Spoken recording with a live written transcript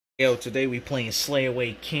Yo, today we playing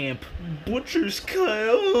Slayaway Camp Butcher's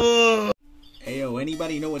Kyle. Hey yo,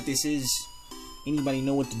 anybody know what this is? Anybody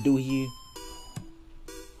know what to do here?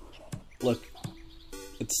 Look,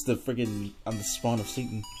 it's the friggin' I'm the spawn of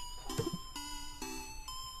Satan.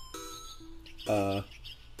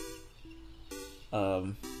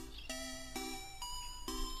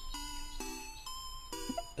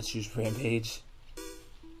 Let's use Rampage.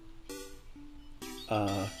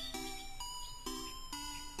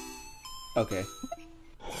 Okay.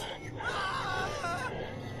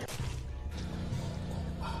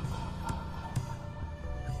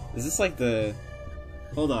 Is this like the...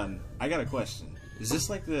 Hold on, I got a question. Is this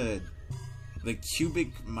like the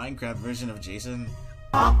cubic Minecraft version of Jason?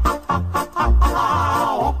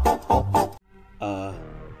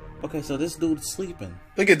 Okay, so this dude's sleeping.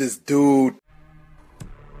 Look at this dude.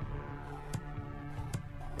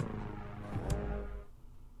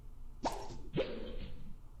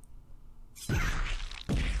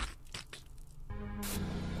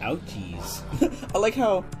 Ouchies. I like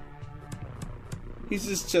how he's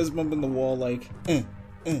just chest bumping the wall like, I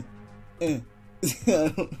don't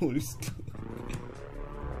know what he's doing.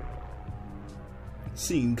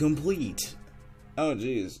 Scene complete. Oh,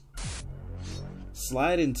 jeez.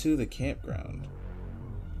 Slide into the campground.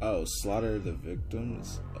 Oh, slaughter the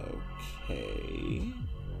victims? Okay.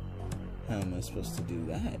 How am I supposed to do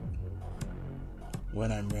that?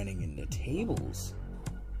 When I'm running into tables?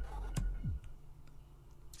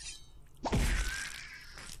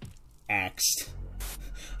 Axed.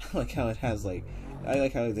 I like how it has like, I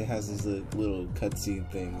like how it has these little cutscene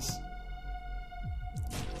things.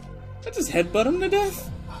 I just headbutt him to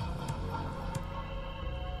death?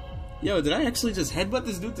 Yo, did I actually just headbutt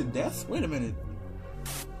this dude to death? Wait a minute.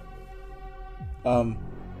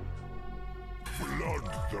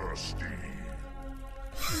 Bloodthirsty.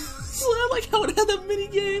 So I like how it had that mini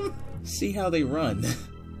game. See how they run.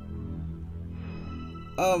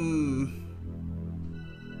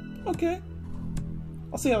 Okay.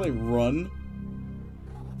 I'll see how they run.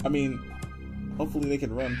 I mean, hopefully they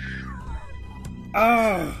can run.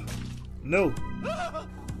 Ah! No!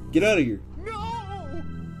 Get out of here! No!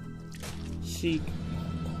 Chic.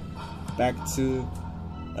 Back to...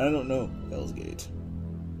 I don't know. Hell's Gate.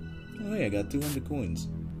 Oh hey, I got 200 coins.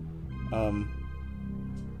 Amazing.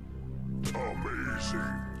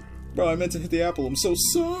 Bro, I meant to hit the apple. I'm so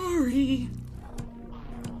sorry!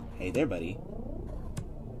 Hey there, buddy.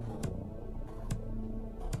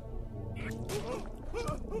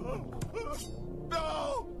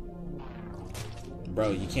 No!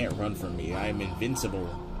 Bro, you can't run from me. I'm invincible.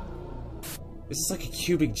 This is like a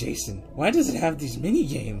cubic Jason. Why does it have these mini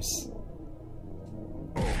games?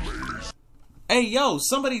 Hey, yo,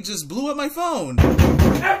 somebody just blew up my phone.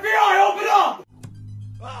 FBI, open up!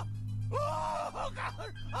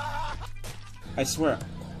 I swear.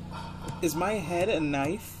 Is my head a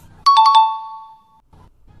knife?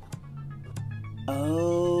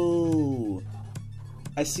 Oh.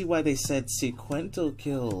 I see why they said sequential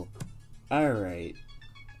kill. Alright.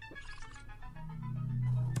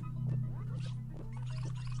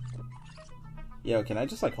 Yo, can I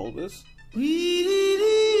just like hold this?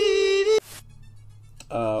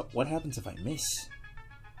 What happens if I miss?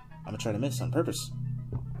 I'm gonna try to miss on purpose.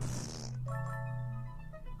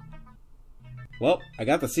 Well, I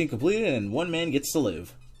got the scene completed and one man gets to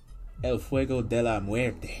live. El Fuego de la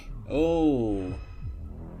Muerte. Oh.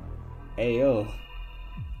 AYO.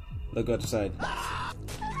 Look outside.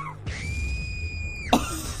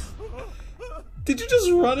 Did you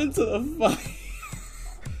just run into the fire?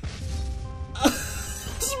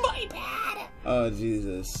 It's my bad. Oh,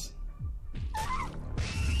 Jesus.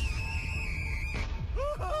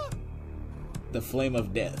 The flame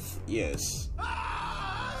of death. Yes.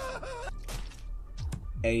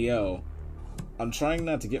 Hey, yo. I'm trying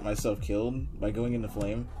not to get myself killed by going into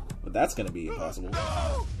flame, but that's gonna be impossible.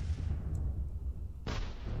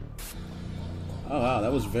 Oh wow,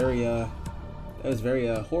 that was very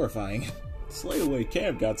horrifying. Slayaway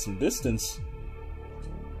Camp got some distance.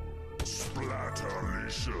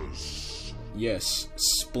 Splatterlicious. Yes,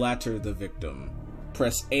 splatter the victim.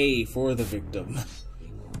 Press A for the victim.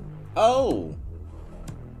 Oh!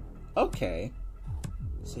 Okay.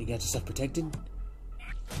 So you got yourself protected?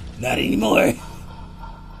 Not anymore!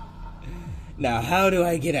 Now how do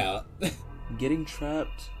I get out? Getting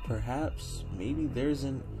trapped? Perhaps? Maybe there's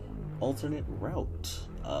an alternate route.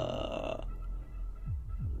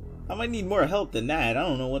 I might need more help than that. I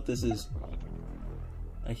don't know what this is.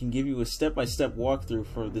 I can give you a step-by-step walkthrough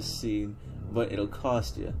for this scene, but it'll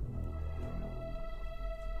cost you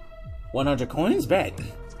 100 coins? Bet.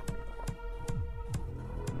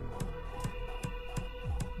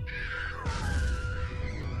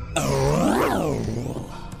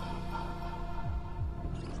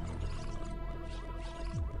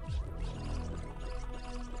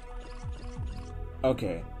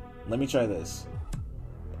 Okay, let me try this.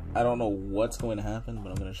 I don't know what's going to happen, but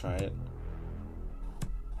I'm going to try it.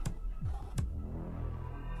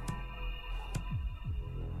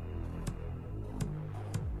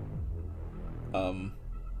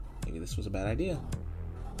 Maybe this was a bad idea.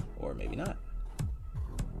 Or maybe not.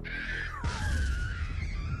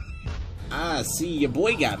 Ah, see, your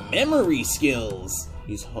boy got memory skills.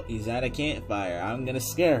 He's at a campfire. I'm gonna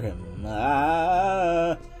scare him.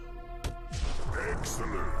 Ah.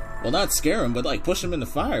 Excellent. Well, not scare him, but like push him in the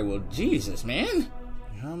fire. Well, Jesus, man.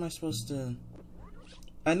 How am I supposed to...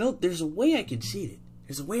 I know there's a way I can cheat it.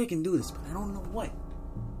 There's a way I can do this, but I don't know what.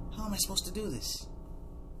 How am I supposed to do this?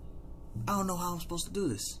 I don't know how I'm supposed to do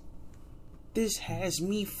this. This has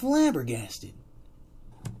me flabbergasted.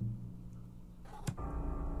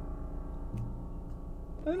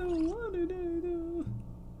 I don't want to do.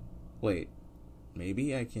 Wait,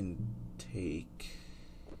 maybe I can take...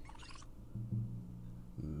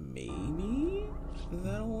 Maybe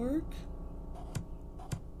that'll work?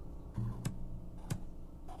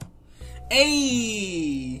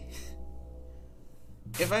 Hey!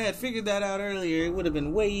 If I had figured that out earlier, it would have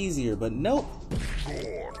been way easier, but nope.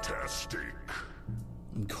 Gore-tastic.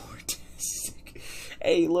 Gore-tastic.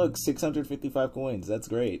 Hey, look, 655 coins. That's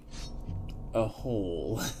great. A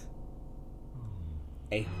hole.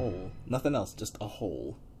 A hole. Nothing else, just a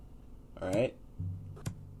hole. Alright?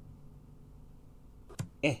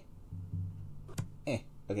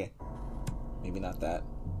 Okay. Maybe not that.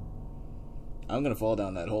 I'm gonna fall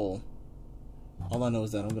down that hole. All I know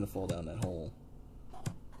is that I'm gonna fall down that hole.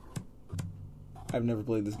 I've never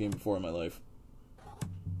played this game before in my life.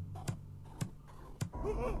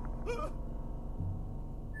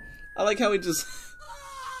 I like how he just...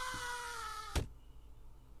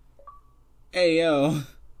 AYO.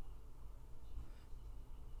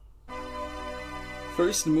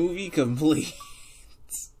 First movie complete.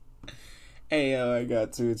 AYO, I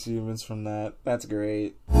got 2 achievements from that. That's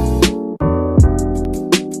great.